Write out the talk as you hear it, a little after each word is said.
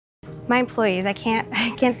My employees, I can't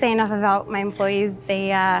say enough about my employees.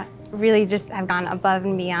 They really just have gone above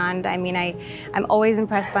and beyond. I mean, I'm always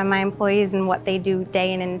impressed by my employees and what they do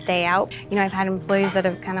day in and day out. You know, I've had employees that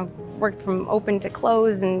have kind of worked from open to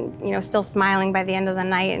close and, you know, still smiling by the end of the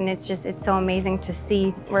night, and it's so amazing to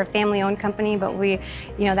see. We're a family-owned company, but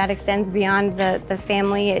that extends beyond the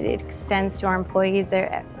family. It extends to our employees.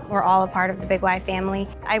 We're all a part of the Big Y family.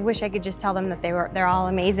 I wish I could just tell them that they're all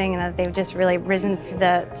amazing and that they've just really risen to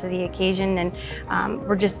the occasion, and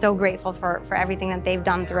we're just so grateful for everything that they've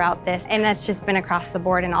done throughout this. And that's just been across the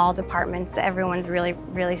board in all departments. Everyone's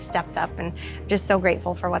really stepped up, and just so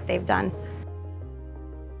grateful for what they've done.